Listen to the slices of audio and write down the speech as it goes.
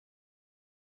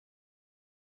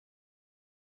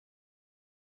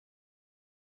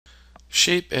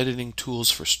Shape editing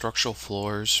tools for structural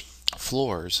floors,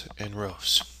 and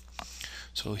roofs.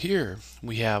 So here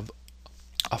we have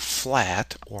a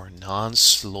flat or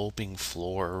non-sloping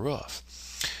floor or roof.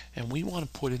 And we want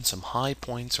to put in some high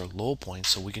points or low points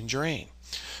so we can drain.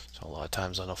 So a lot of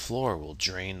times on a floor, we'll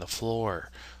drain the floor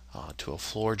to a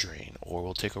floor drain, or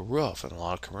we'll take a roof. In a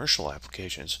lot of commercial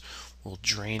applications, we'll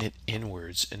drain it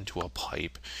inwards into a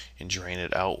pipe and drain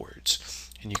it outwards.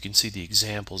 And you can see the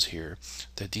examples here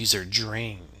that these are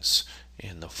drains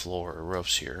in the floor or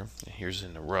roofs here. And here's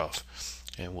in the roof,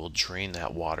 and we'll drain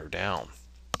that water down.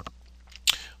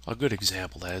 A good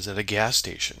example of that is at a gas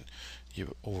station.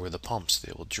 Over the pumps,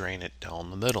 they will drain it down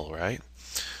the middle, right?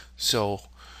 So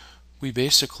we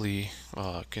basically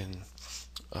can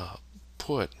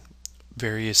put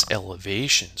various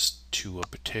elevations to a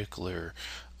particular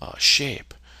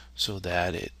shape so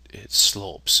that it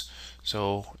slopes.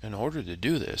 So in order to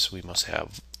do this, we must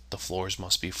have the floors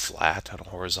must be flat on a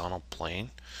horizontal plane.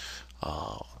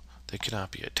 They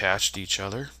cannot be attached to each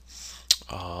other,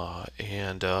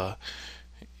 and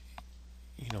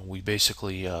we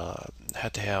basically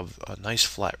had to have a nice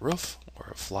flat roof or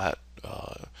a flat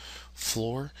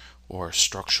floor or a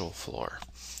structural floor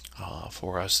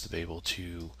for us to be able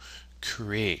to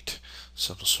create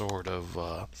some sort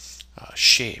of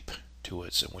shape to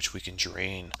it in which we can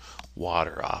drain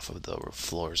water off of the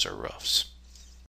floors or roofs.